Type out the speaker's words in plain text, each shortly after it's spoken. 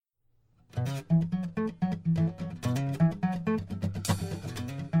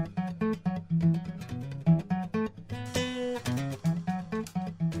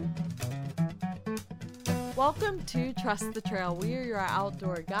Welcome to Trust the Trail. We are your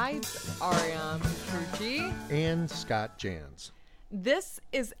outdoor guides, Ariane Petrucci and Scott Jans. This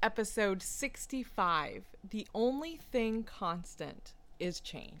is episode 65. The only thing constant is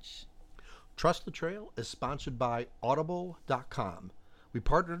change. Trust the Trail is sponsored by Audible.com. We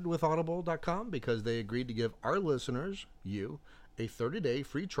partnered with Audible.com because they agreed to give our listeners, you, a 30-day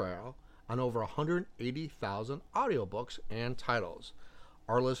free trial on over 180,000 audiobooks and titles.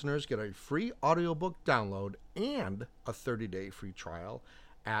 Our listeners get a free audiobook download and a 30-day free trial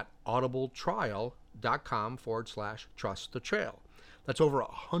at audibletrial.com/trust the trail. That's over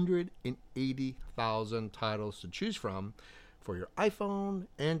 180,000 titles to choose from for your iPhone,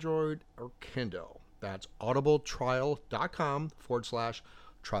 Android, or Kindle. That's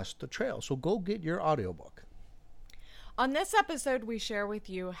audibletrial.com/trust the trail. So go get your audiobook. On this episode, we share with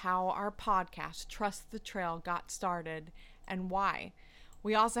you how our podcast, Trust the Trail, got started and why.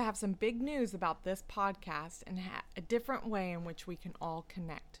 We also have some big news about this podcast and a different way in which we can all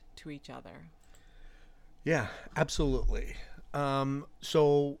connect to each other. Yeah, absolutely.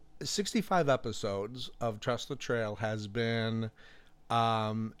 So 65 episodes of Trust the Trail has been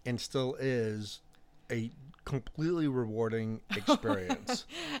and still is a completely rewarding experience.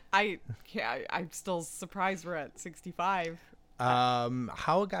 I'm still surprised we're at 65.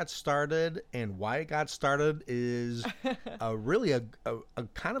 How it got started and why it got started is really a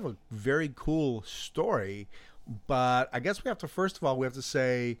kind of a very cool story. But I guess we have to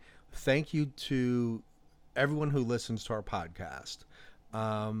say thank you to everyone who listens to our podcast.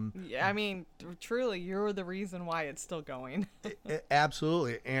 Yeah, I mean, truly, you're the reason why it's still going.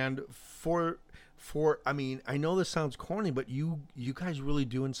 Absolutely. And I mean, I know this sounds corny, but you guys really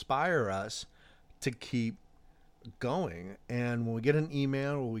do inspire us to keep going. And when we get an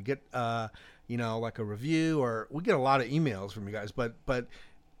email or we get like a review, or we get a lot of emails from you guys, but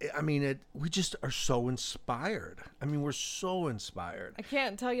I mean, we just are so inspired. I mean, we're so inspired. I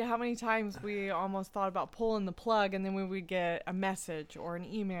can't tell you how many times we almost thought about pulling the plug, and then we would get a message or an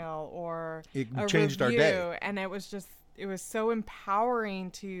email or it a changed review, our day. And it was so empowering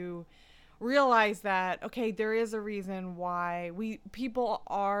to realize that, okay, there is a reason why people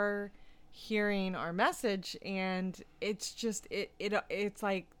are hearing our message, and it's just it's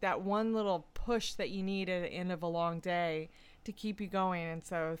like that one little push that you need at the end of a long day to keep you going. And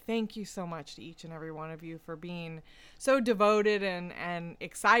so thank you so much to each and every one of you for being so devoted and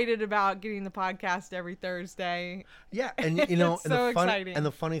excited about getting the podcast every Thursday. Yeah, and it's so exciting. And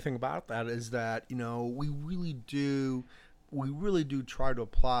the funny thing about that is that we really do try to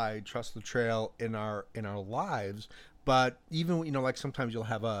apply Trust the Trail in our lives. But even, like sometimes you'll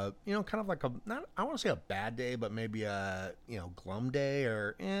have a, kind of like not, I want to say a bad day, but maybe a, glum day,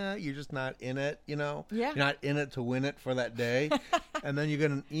 or you're just not in it, Yeah. You're not in it to win it for that day. And then you get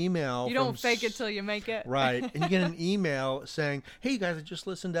an email. You don't fake it till you make it. Right. And you get an email saying, hey, you guys, I just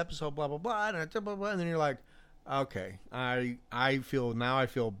listened to episode blah, blah, blah, and blah, blah, and then you're like, okay, I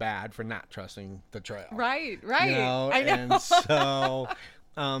feel bad for not trusting the trail. Right. I know. And so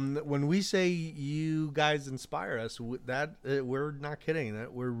when we say you guys inspire us, we're not kidding.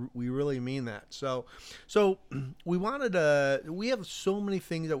 That we really mean that. So we have so many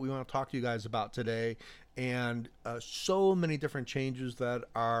things that we want to talk to you guys about today, and so many different changes that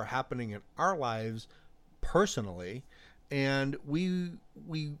are happening in our lives personally, and we've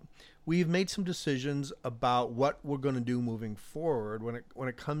made some decisions about what we're going to do moving forward when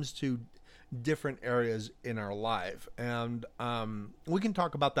it comes to different areas in our life. And we can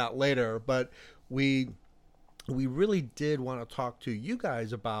talk about that later, but we really did want to talk to you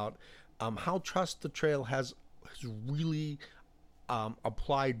guys about how Trust the Trail has really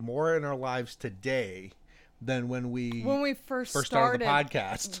applied more in our lives today than when we first started the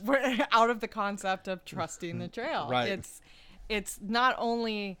podcast. We're out of the concept of trusting the trail. Right. It's not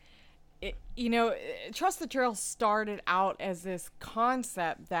only Trust the Trail started out as this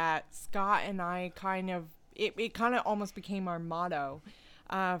concept that Scott and I it kind of almost became our motto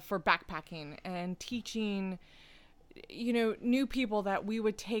for backpacking and teaching, new people that we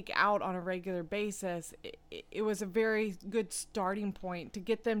would take out on a regular basis. It was a very good starting point to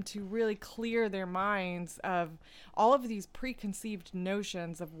get them to really clear their minds of all of these preconceived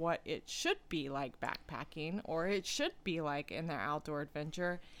notions of what it should be like backpacking, or it should be like in their outdoor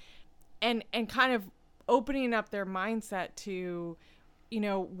adventure. And kind of opening up their mindset to,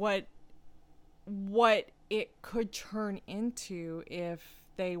 what it could turn into if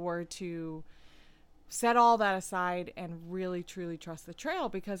they were to set all that aside and really, truly trust the trail.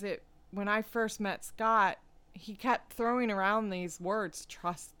 Because when I first met Scott, he kept throwing around these words,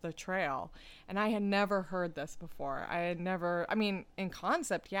 trust the trail. And I had never heard this before. I had never, I mean, in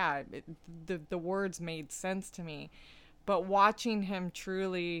concept, yeah, the words made sense to me. But watching him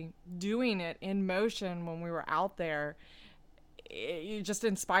truly doing it in motion when we were out there, it just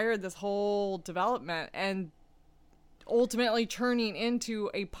inspired this whole development and ultimately turning into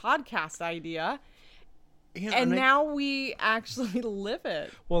a podcast idea. Yeah, and now we actually live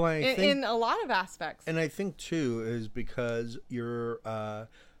it. Well, in a lot of aspects. And I think too is because you're,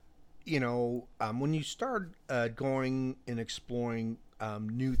 when you start going and exploring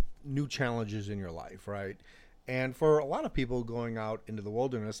new challenges in your life, right? And for a lot of people, going out into the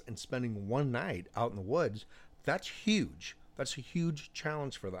wilderness and spending one night out in the woods, that's huge. That's a huge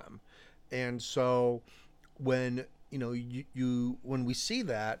challenge for them. And so when when we see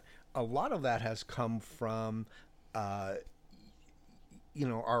that, a lot of that has come from, our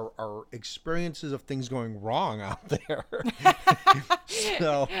experiences of things going wrong out there.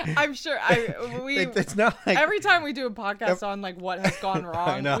 So I'm sure it's not like every time we do a podcast on like what has gone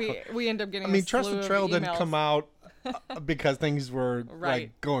wrong, we end up getting. I mean, Trust the Trail didn't come out because things were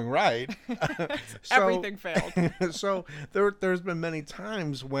like going right. Everything failed. So there's been many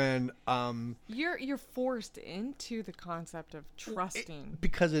times when you're forced into the concept of trusting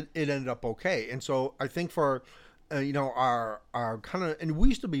because it ended up okay. And so I think for our kind of, and we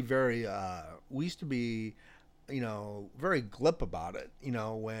used to be very very glib about it.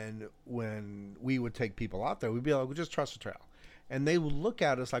 When we would take people out there, we'd be like, well, just trust the trail. And they would look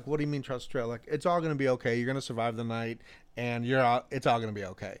at us like, what do you mean trust the trail? Like, it's all going to be okay. You're going to survive the night and it's all going to be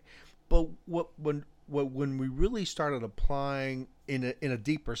okay. But when we really started applying in a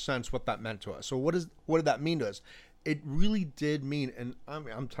deeper sense what that meant to us. So what did that mean to us? It really did mean, and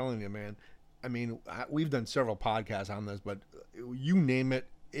I'm telling you, man, I mean, we've done several podcasts on this, but you name it,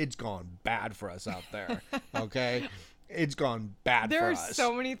 it's gone bad for us out there. Okay. It's gone bad for us. There are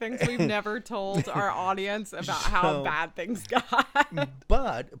so many things we've never told our audience about how bad things got.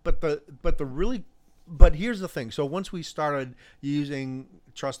 But here's the thing. So once we started using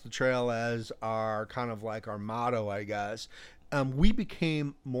Trust the Trail as our kind of like our motto, I guess, we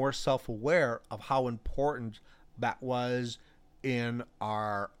became more self-aware of how important that was in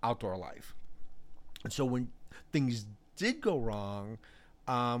our outdoor life. And so when things did go wrong,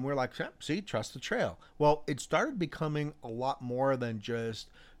 we're like, see, trust the trail. Well, it started becoming a lot more than just,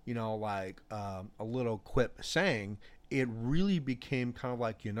 a little quip saying. It really became kind of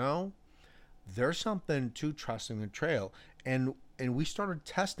like, there's something to trusting the trail. And we started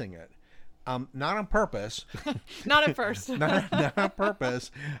testing it. Not on purpose. Not at first. not on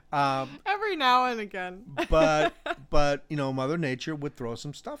purpose. Every now and again. but Mother Nature would throw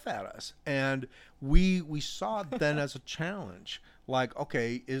some stuff at us, and we saw it then as a challenge. Like,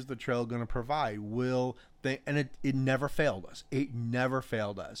 okay, is the trail going to provide? And it never failed us. It never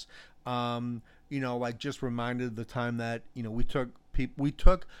failed us. Like just reminded the time that we took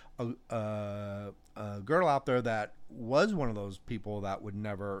a girl out there that was one of those people that would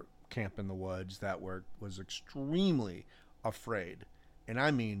never camp in the woods, that was extremely afraid, and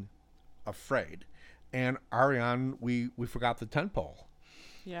I mean afraid. And Ariane, we forgot the tent pole.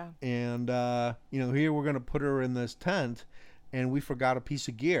 Yeah. And here we're gonna put her in this tent, and we forgot a piece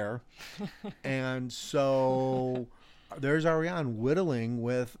of gear, and so there's Ariane whittling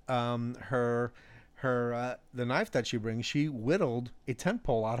with her the knife that she brings. She whittled a tent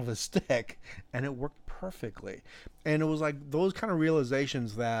pole out of a stick, and it worked perfectly. And it was like those kind of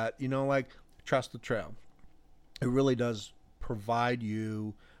realizations that, like, trust the trail. It really does provide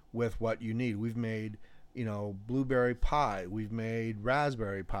you with what you need. We've made, blueberry pie. We've made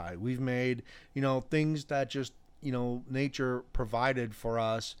raspberry pie. We've made, things that just, nature provided for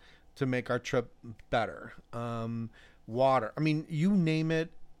us to make our trip better. Water. I mean, you name it,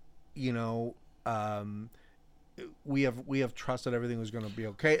 we have trusted everything was going to be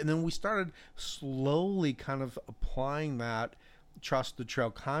okay. And then we started slowly kind of applying that trust the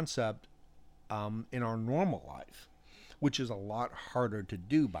trail concept in our normal life, which is a lot harder to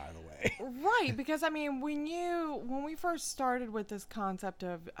do, by the way. Right, because I mean, when we first started with this concept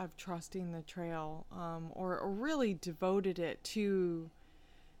of trusting the trail, or really devoted it to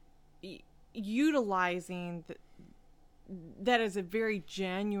utilizing that as a very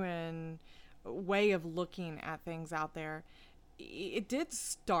genuine way of looking at things out there, it did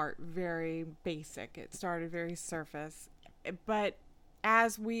start very basic. It started very surface, but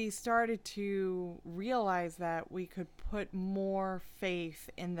as we started to realize that we could put more faith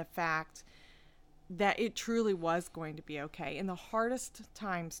in the fact that it truly was going to be okay, in the hardest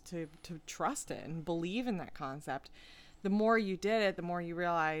times to trust it and believe in that concept, the more you did it, the more you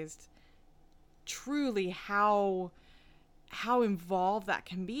realized truly how involved that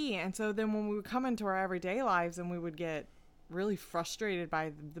can be. And so then when we would come into our everyday lives and we would get really frustrated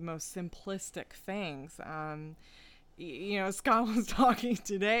by the most simplistic things, Scott was talking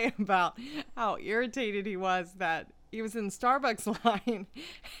today about how irritated he was that he was in the Starbucks line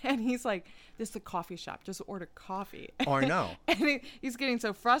and he's like, this is a coffee shop, just order coffee. Oh, I know. And he's getting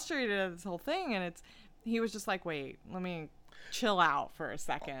so frustrated at this whole thing, and he was just like, wait, let me chill out for a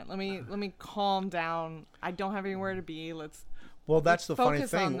second. Let me calm down. I don't have anywhere to be. That's the funny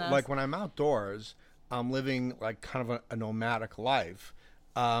thing. Like when I'm outdoors, I'm living like kind of a nomadic life.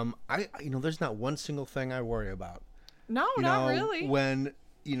 There's not one single thing I worry about. No, not really. When,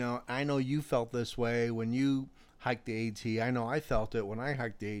 I know you felt this way when you hiked the AT. I know I felt it when I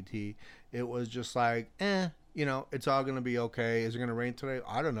hiked the AT. It was just like, it's all going to be okay. Is it going to rain today?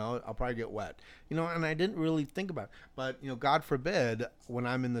 I don't know. I'll probably get wet. And I didn't really think about it. But, God forbid, when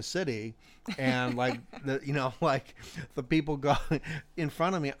I'm in the city and like, the people go in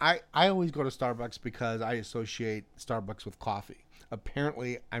front of me, I always go to Starbucks because I associate Starbucks with coffee.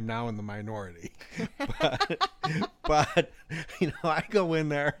 Apparently, I'm now in the minority. but I go in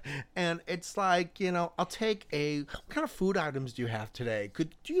there and it's like, I'll take what kind of food items do you have today?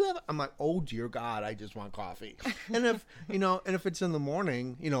 I'm like, oh dear God, I just want coffee. And if it's in the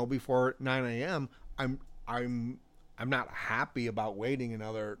morning, before 9 a.m., I'm not happy about waiting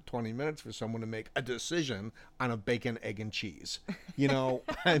another 20 minutes for someone to make a decision on a bacon, egg, and cheese.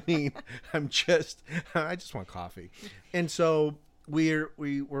 I just want coffee. And so we're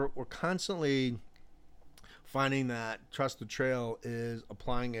constantly finding that Trust the Trail is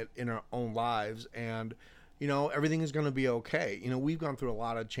applying it in our own lives, and everything is going to be okay. We've gone through a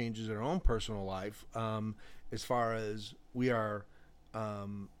lot of changes in our own personal life, as far as we are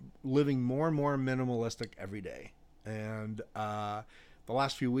living more and more minimalistic every day. And the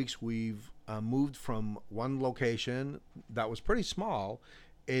last few weeks we've moved from one location that was pretty small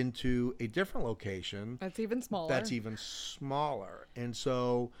into a different location that's even smaller. And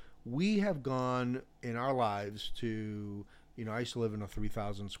so we have gone in our lives to, I used to live in a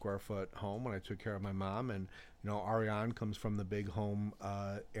 3,000 square foot home when I took care of my mom, and Ariane comes from the big home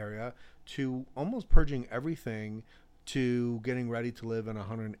area, to almost purging everything to getting ready to live in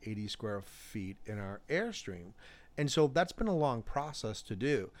 180 square feet in our Airstream. And so that's been a long process to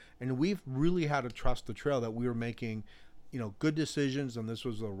do, and we've really had to trust the trail that we were making good decisions, and this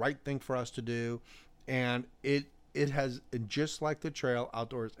was the right thing for us to do. And it has, just like the trail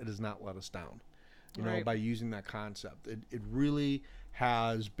outdoors, it has not let us down, right, by using that concept. It really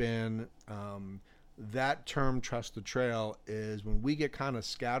has been, that term, trust the trail, is when we get kind of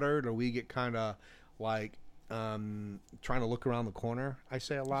scattered, or we get kind of like trying to look around the corner, I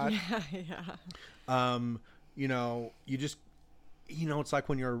say a lot. Yeah. You just, it's like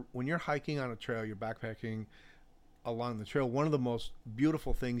when you're hiking on a trail, you're backpacking along the trail. One of the most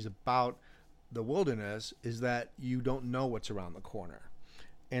beautiful things about the wilderness is that you don't know what's around the corner.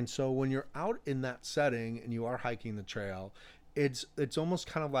 And so when you're out in that setting and you are hiking the trail, it's almost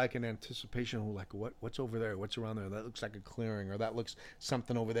kind of like an anticipation of like, what's over there, what's around there, that looks like a clearing, or that looks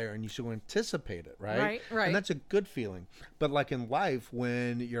something over there, and you still anticipate it, right? Right. And that's a good feeling. But like in life,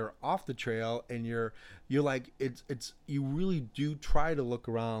 when you're off the trail and you're like, it's you really do try to look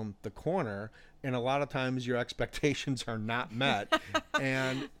around the corner, and a lot of times your expectations are not met.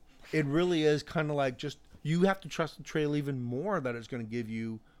 And it really is kind of like, just, you have to trust the trail even more, that it's going to give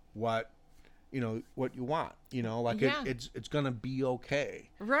you what you want, it's going to be okay.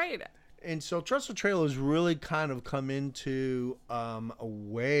 Right. And so Trust the Trail has really kind of come into a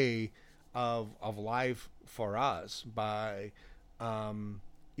way of life for us by,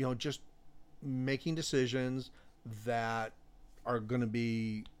 just making decisions that are going to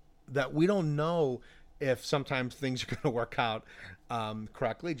be, that we don't know if sometimes things are going to work out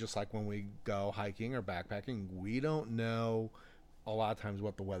correctly. Just like when we go hiking or backpacking, we don't know a lot of times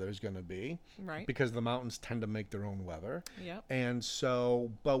what the weather is going to be, right? Because the mountains tend to make their own weather. Yeah. And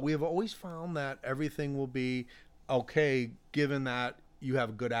so, but we have always found that everything will be okay, given that you have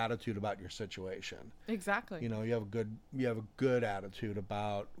a good attitude about your situation. Exactly. You have a good attitude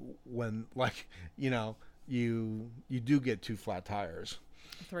about when, like, you do get 2 flat tires.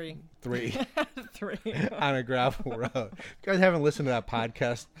 Three. On a gravel road. If you guys haven't listened to that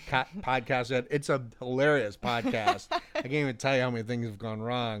podcast yet, it's a hilarious podcast. I can't even tell you how many things have gone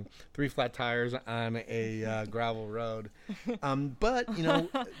wrong. 3 flat tires on a gravel road. But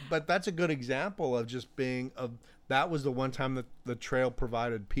that's a good example of just being that was the one time that the trail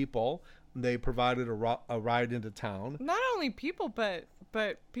provided people. They provided a ride into town. Not only people, but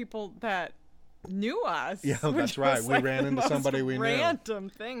people that knew us. Yeah, that's right. We ran into somebody we knew. Random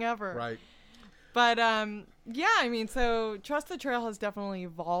thing ever. Right. But yeah, I mean, so Trust the Trail has definitely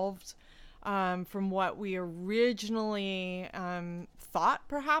evolved from what we originally thought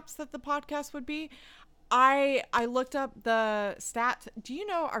perhaps that the podcast would be. I looked up the stats. Do you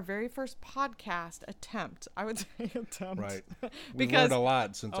know our very first podcast attempt? I would say attempt. Right. We've Because learned a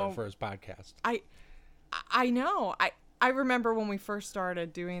lot since our first podcast. I know. I remember when we first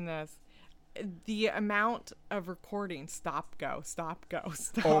started doing this, the amount of recording, stop, go,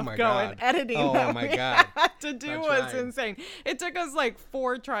 Oh my go, God. and editing Oh that my we God. had to do That's was right. insane. It took us like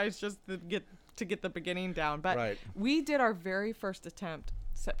 4 tries just to get the beginning down. But Right. we did our very first attempt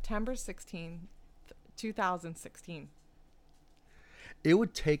September 16th, 2016. It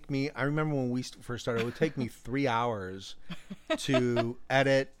would take me, I remember when we first started, it would take me 3 hours to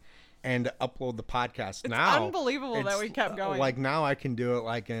edit and to upload the podcast. It's now unbelievable that we kept going. Like now I can do it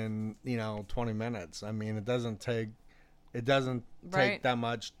like in, 20 minutes. I mean, it doesn't take Right. that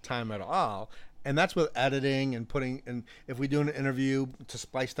much time at all. And that's with editing and putting, and if we do an interview, to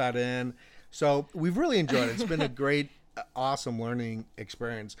splice that in. So we've really enjoyed it. It's been a great, awesome learning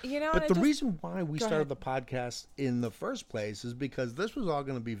experience. But the reason why we started the podcast in the first place is because this was all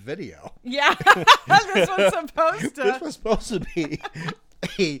going to be video. Yeah, this was supposed to. This was supposed to be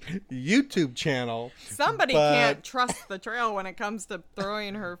a YouTube channel. Somebody can't trust the trail when it comes to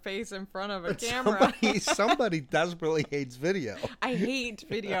throwing her face in front of a camera. Somebody desperately hates video. I hate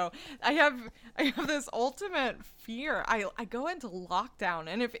video. I have this ultimate fear. I go into lockdown,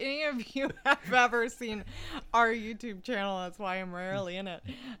 and if any of you have ever seen our YouTube channel, that's why I'm rarely in it.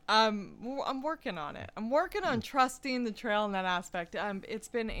 I'm working on it. I'm working on trusting the trail in that aspect. It's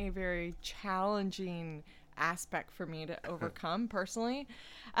been a very challenging aspect for me to overcome personally.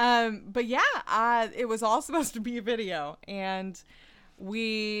 But yeah, it was all supposed to be a video, and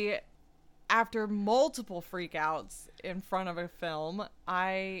we, after multiple freakouts in front of a film,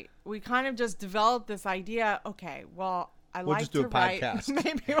 we kind of just developed this idea. Okay, well, I We'll like just do to a write. podcast.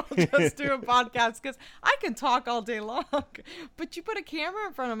 Maybe we'll just do a podcast, because I can talk all day long. But you put a camera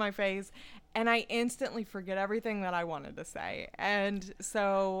in front of my face, and I instantly forget everything that I wanted to say. And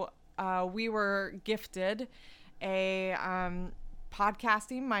so we were gifted a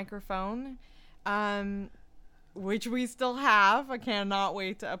podcasting microphone, which we still have. I cannot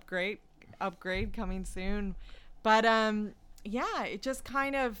wait to upgrade coming soon. But yeah, it just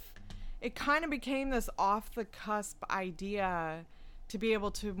kind of became this off the cusp idea to be able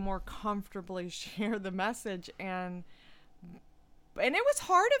to more comfortably share the message, and it was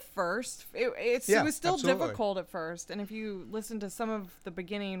hard at first. It was still absolutely. difficult at first. And if you listen to some of the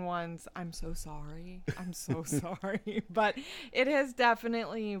beginning ones, I'm so sorry. I'm so sorry. But it has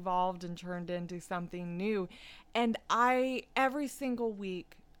definitely evolved and turned into something new. And every single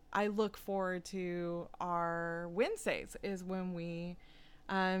week, I look forward to our Wednesdays is when we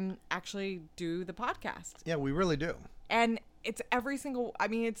actually do the podcast. Yeah, we really do. And it's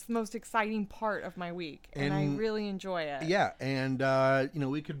it's the most exciting part of my week, and I really enjoy it. Yeah, and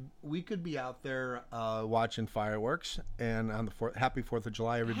we could be out there watching fireworks, and on the Happy 4th of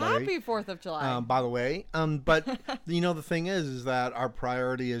July, everybody. Happy 4th of July. By the way, but the thing is that our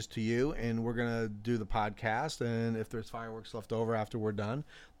priority is to you, and we're gonna do the podcast, and if there's fireworks left over after we're done,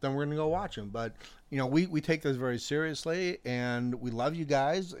 then we're gonna go watch them. But we take this very seriously, and we love you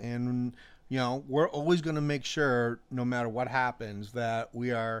guys, and we're always going to make sure, no matter what happens, that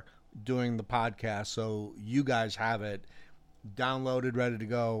we are doing the podcast so you guys have it downloaded, ready to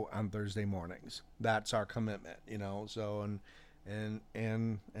go on Thursday mornings. That's our commitment, So and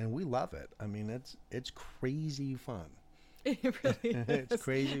we love it. I mean, it's crazy fun. It really is. It's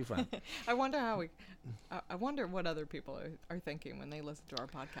crazy fun. I wonder what other people are thinking when they listen to our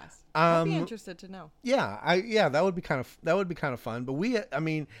podcast. I'd be interested to know. Yeah, that would be kind of fun. But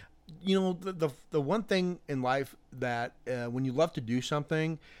the one thing in life that when you love to do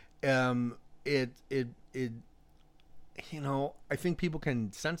something, I think people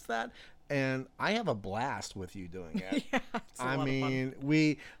can sense that, and I have a blast with you doing it. Yeah, it's a lot of fun.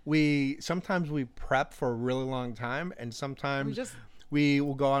 we sometimes we prep for a really long time, and sometimes we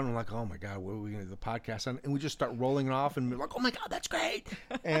will go out and we're like, oh my God, what are we going to do the podcast on? And we just start rolling it off, and we're like, oh my God, that's great.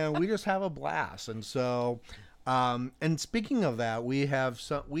 And we just have a blast. And so, and speaking of that, we have,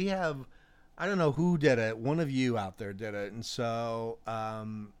 I don't know who did it. One of you out there did it. And so,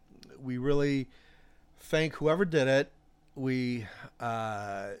 we really thank whoever did it. We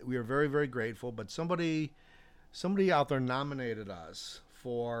are very, very grateful, but somebody out there nominated us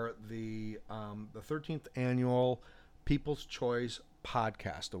for the 13th annual People's Choice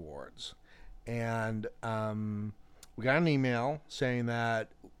Podcast Awards. And, we got an email saying that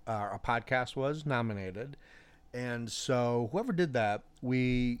our podcast was nominated, And so whoever did that,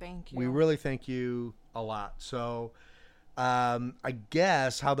 we Thank we you. really thank you a lot. So I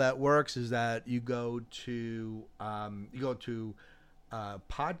guess how that works is that you go to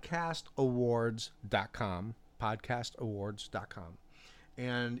podcastawards.com, podcastawards.com,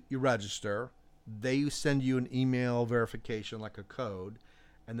 and you register. They send you an email verification, like a code,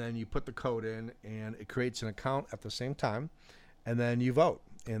 and then you put the code in, and it creates an account at the same time, and then you vote.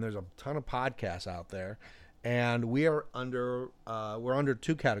 And there's a ton of podcasts out there, and we're under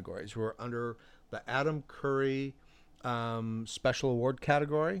two categories. We're under the Adam Curry special award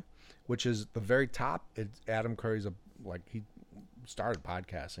category, which is the very top. It's Adam Curry's he started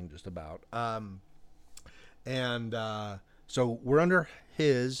podcasting just about, so we're under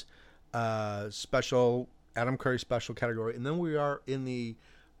his special Adam Curry special category, and then we are in the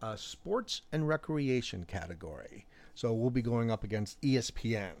sports and recreation category. So we'll be going up against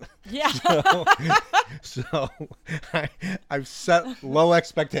ESPN. Yeah. So I've set low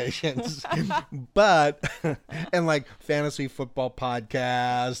expectations, but and like fantasy football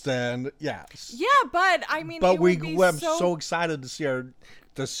podcast and Yeah, but I mean, but it would be I'm so excited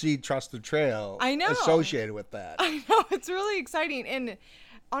to see Trust the Trail. I know. Associated with that. I know, it's really exciting. And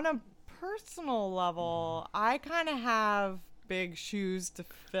on a personal level, I kind of have big shoes to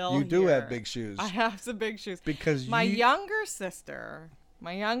fill. You do here. have big shoes. I have some big shoes because my younger sister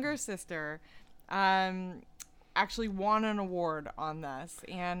actually won an award on this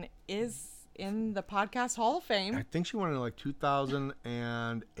and is in the Podcast Hall of Fame. I think she won in like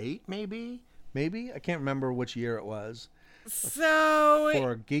 2008, maybe. I can't remember which year it was. So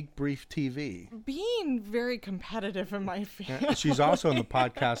for Geek Brief TV, being very competitive in my field. She's also in the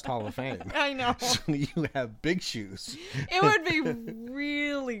Podcast Hall of Fame. I know. So you have big shoes. It would be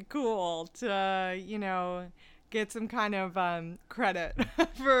really cool to, get some kind of credit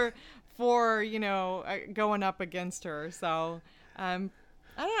for going up against her. So, I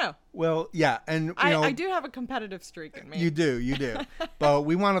don't know. Well, yeah, and I do have a competitive streak in me. You do. But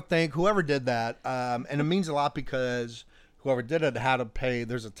we want to thank whoever did that, and it means a lot because whoever did it had to pay.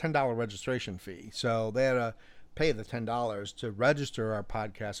 There's a $10 registration fee, so they had to pay the $10 to register our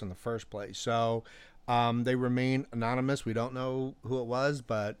podcast in the first place. So they remain anonymous. We don't know who it was,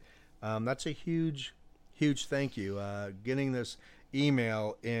 but that's a huge thank you. Getting this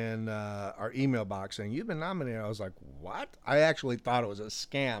email in our email box saying you've been nominated. I was like, what? I actually thought it was a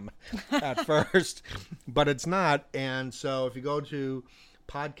scam at first, but it's not. And so if you go to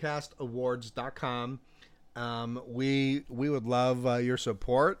podcastawards.com, we would love your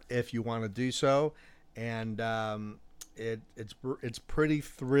support if you want to do so. And it's pretty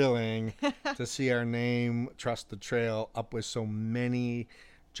thrilling to see our name, Trust the Trail, up with so many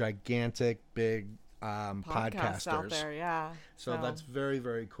gigantic big podcasters out there. Yeah, so that's very,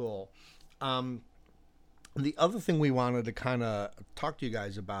 very cool. The other thing we wanted to kind of talk to you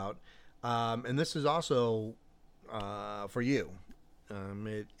guys about, and this is also for you,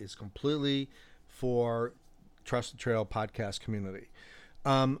 it is completely for Trust the Trail podcast community.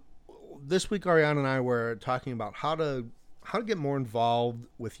 This week Ariana and I were talking about how to get more involved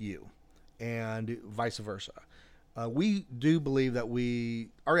with you and vice versa. We do believe that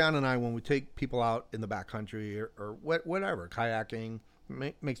Ariana and I, when we take people out in the backcountry or whatever, kayaking,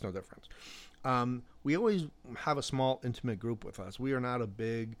 makes no difference. We always have a small, intimate group with us. We are not a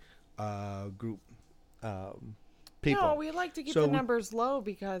big group people. No, we like to keep the numbers low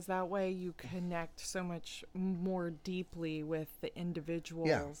because that way you connect so much more deeply with the individuals.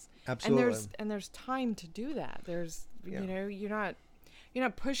 Yeah, absolutely. And there's time to do that. There's you're not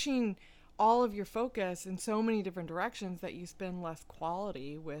pushing all of your focus in so many different directions that you spend less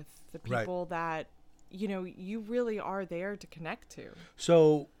quality with the people that you really are there to connect to.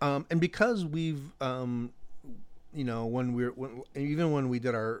 So and because we've when we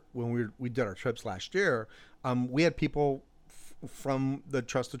did our trips last year, we had people from the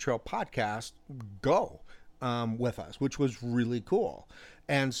Trust the Trail podcast go with us, which was really cool.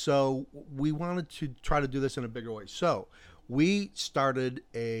 And so we wanted to try to do this in a bigger way. So we started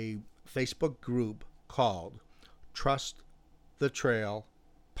a Facebook group called Trust the Trail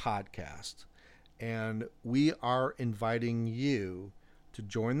Podcast. And we are inviting you to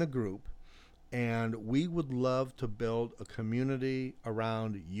join the group. And we would love to build a community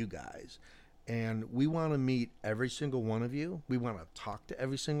around you guys. And we want to meet every single one of you. We want to talk to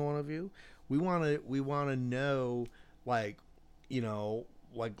every single one of you. We want to know, let's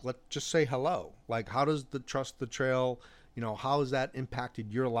just say hello. Like, how does the Trust the Trail, how has that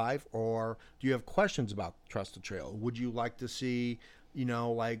impacted your life? Or do you have questions about Trust the Trail? Would you like to see,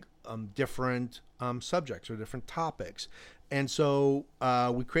 different subjects or different topics? And so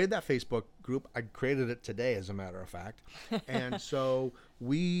we created that Facebook group. I created it today, as a matter of fact. And so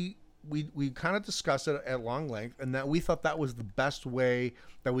we kind of discussed it at long length, and that we thought that was the best way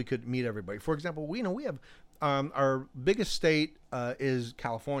that we could meet everybody. For example, we have our biggest state is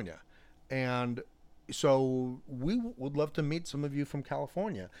California, and so we would love to meet some of you from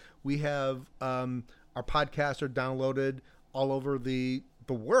California. We have our podcasts are downloaded all over the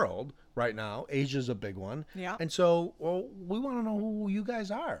world right now. Asia's a big one. Yeah. And so, well, we want to know who you guys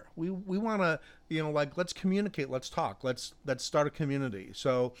are. We want to, let's communicate, let's talk, let's start a community.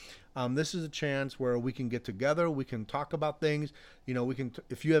 So this is a chance where we can get together, we can talk about things. We can,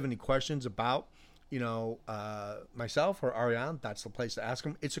 if you have any questions about, myself or Ariane, that's the place to ask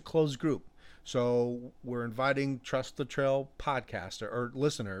them. It's a closed group. So we're inviting Trust the Trail podcaster or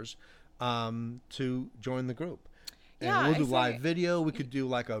listeners to join the group. And we'll do live video. We could do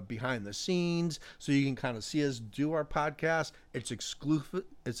like a behind the scenes, so you can kind of see us do our podcast. It's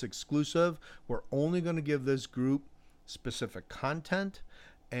exclusive. We're only going to give this group specific content.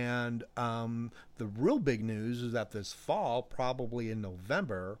 And the real big news is that this fall, probably in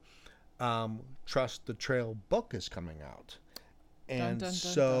November, Trust the Trail book is coming out. And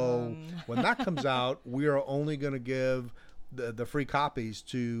when that comes out, we are only going to give the free copies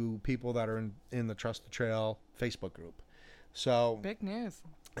to people that are in the Trust the Trail Facebook group. So big news.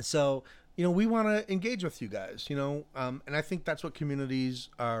 So, we want to engage with you guys, and I think that's what communities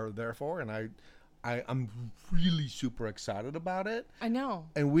are there for. And I'm really super excited about it. I know.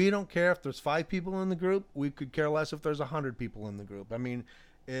 And we don't care if there's 5 people in the group. We could care less if there's 100 people in the group. I mean,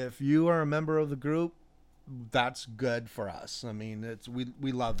 if you are a member of the group, that's good for us. I mean,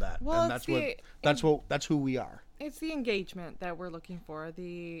 we love that. Well, and that's who we are. It's the engagement that we're looking for,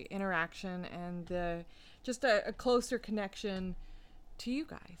 the interaction, and just a closer connection to you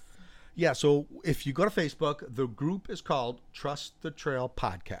guys. Yeah, so if you go to Facebook, the group is called Trust the Trail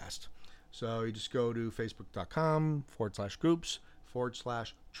Podcast. So you just go to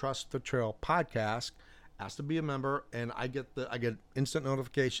facebook.com/groups/Trust the Trail Podcast, ask to be a member, and I get instant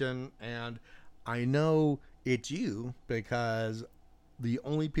notification, and I know it's you because the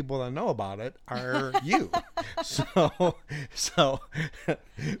only people that know about it are you. So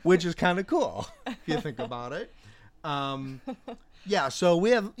which is kind of cool if you think about it. Yeah, so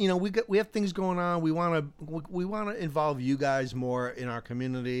we have we have things going on. We want to involve you guys more in our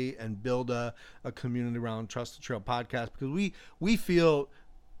community and build a community around Trust the Trail Podcast, because we feel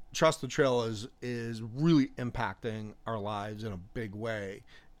Trust the Trail is really impacting our lives in a big way,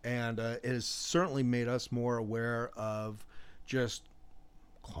 and it has certainly made us more aware of just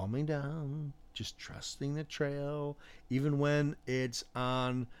calming down, just trusting the trail, even when it's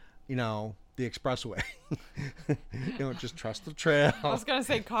on, the expressway. Just trust the trail. I was gonna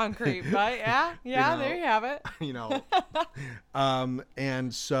say concrete, but yeah, there you have it.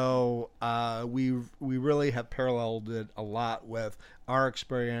 And so we really have paralleled it a lot with our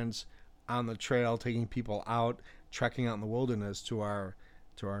experience on the trail, taking people out, trekking out in the wilderness to our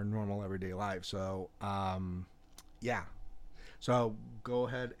normal everyday life. So yeah. So go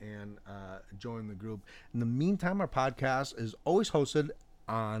ahead and join the group. In the meantime, our podcast is always hosted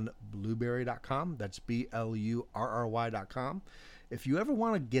on blubrry.com. That's BLURRY.com. If you ever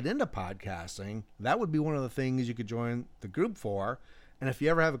want to get into podcasting, that would be one of the things you could join the group for. And if you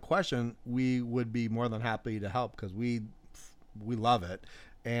ever have a question, we would be more than happy to help, because we love it.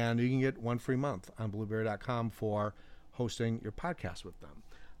 And you can get 1 free month on blubrry.com for hosting your podcast with them.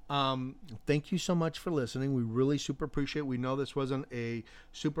 Thank you so much for listening. We really super appreciate it. We know this wasn't a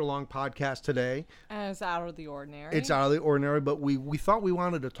super long podcast today. And it's out of the ordinary. It's out of the ordinary, but we thought we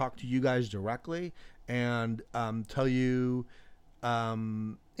wanted to talk to you guys directly and tell you,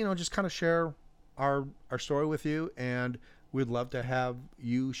 just kind of share our story with you, and we'd love to have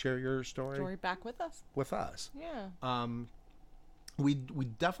you share your story back with us. Yeah. We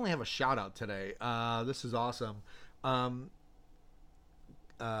definitely have a shout out today. This is awesome.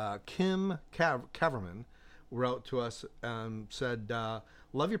 Kim Kaverman wrote to us and said,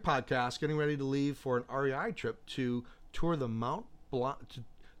 love your podcast, getting ready to leave for an REI trip to tour the Mount Blanc,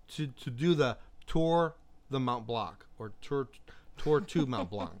 to do the Tour the Mount Blanc, or tour to Mount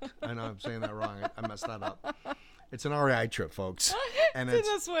Blanc. I know I'm saying that wrong. I messed that up. It's an REI trip, folks. And it's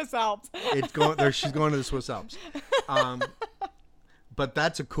in the Swiss Alps. It's going there. She's going to the Swiss Alps. But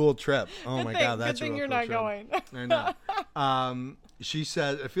that's a cool trip. Oh my God, that's a real you're cool not trip. going. I know. She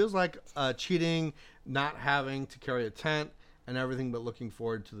said it feels like cheating, not having to carry a tent and everything, but looking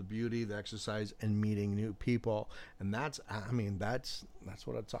forward to the beauty, the exercise, and meeting new people. And that's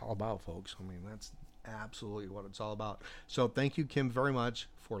what it's all about, folks. That's absolutely what it's all about. So thank you, Kim, very much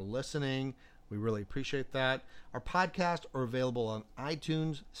for listening. We really appreciate that. Our podcasts are available on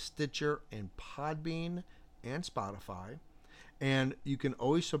iTunes, Stitcher, and Podbean, and Spotify. And you can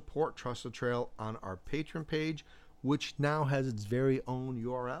always support Trust the Trail on our Patreon page, which now has its very own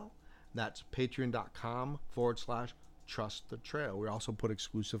URL. That's patreon.com/Trust the Trail. We also put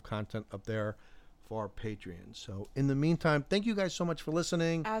exclusive content up there for our Patreons. So in the meantime, thank you guys so much for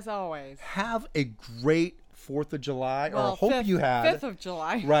listening. As always. Have a great 4th of July. Well, or I hope you had. 5th of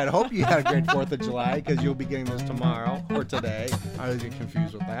July. Right. I hope you had a great 4th of July, because you'll be getting this tomorrow or today. I always get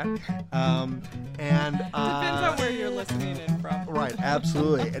confused with that. Depends on where you're listening in from. Right.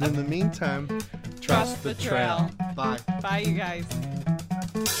 Absolutely. And in the meantime, trust the trail. Bye. Bye, you guys.